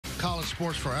college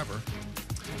sports forever.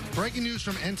 Breaking news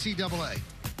from NCAA.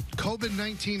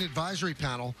 COVID-19 advisory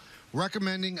panel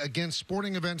recommending against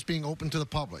sporting events being open to the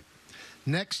public.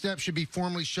 Next step should be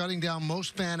formally shutting down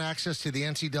most fan access to the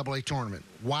NCAA tournament.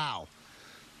 Wow.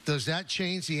 Does that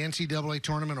change the NCAA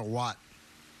tournament or what?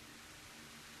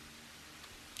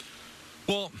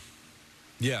 Well,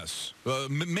 yes.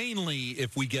 Mainly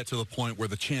if we get to the point where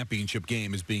the championship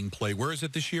game is being played. Where is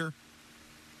it this year?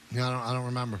 Yeah, I don't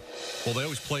remember. Well, they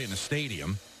always play it in a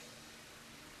stadium.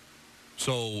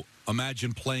 So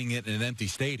imagine playing it in an empty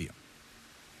stadium.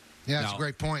 Yeah, that's a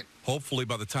great point. Hopefully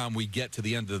by the time we get to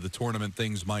the end of the tournament,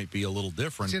 things might be a little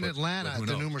different. It's in Atlanta at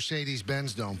the new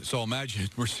Mercedes-Benz Dome. So imagine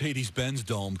Mercedes-Benz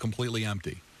Dome completely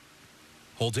empty.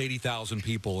 Holds 80,000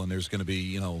 people, and there's going to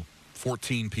be,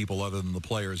 14 people other than the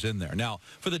players in there. Now,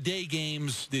 for the day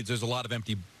games, there's a lot of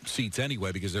empty seats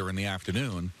anyway because they're in the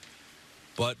afternoon.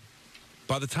 But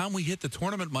by the time we hit the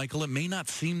tournament, Michael, it may not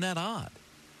seem that odd.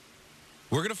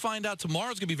 We're going to find out tomorrow.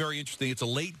 It's going to be very interesting. It's a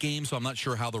late game, so I'm not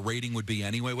sure how the rating would be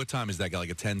anyway. What time is that? Like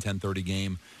a 10:30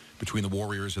 game between the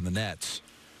Warriors and the Nets.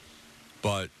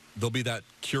 But there'll be that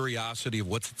curiosity of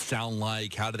what's it sound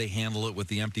like? How do they handle it with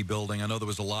the empty building? I know there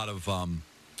was a lot of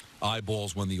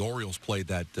eyeballs when the Orioles played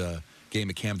that game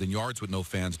at Camden Yards with no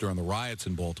fans during the riots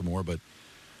in Baltimore. But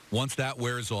once that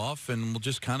wears off, and we'll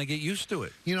just kind of get used to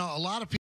it. A lot of people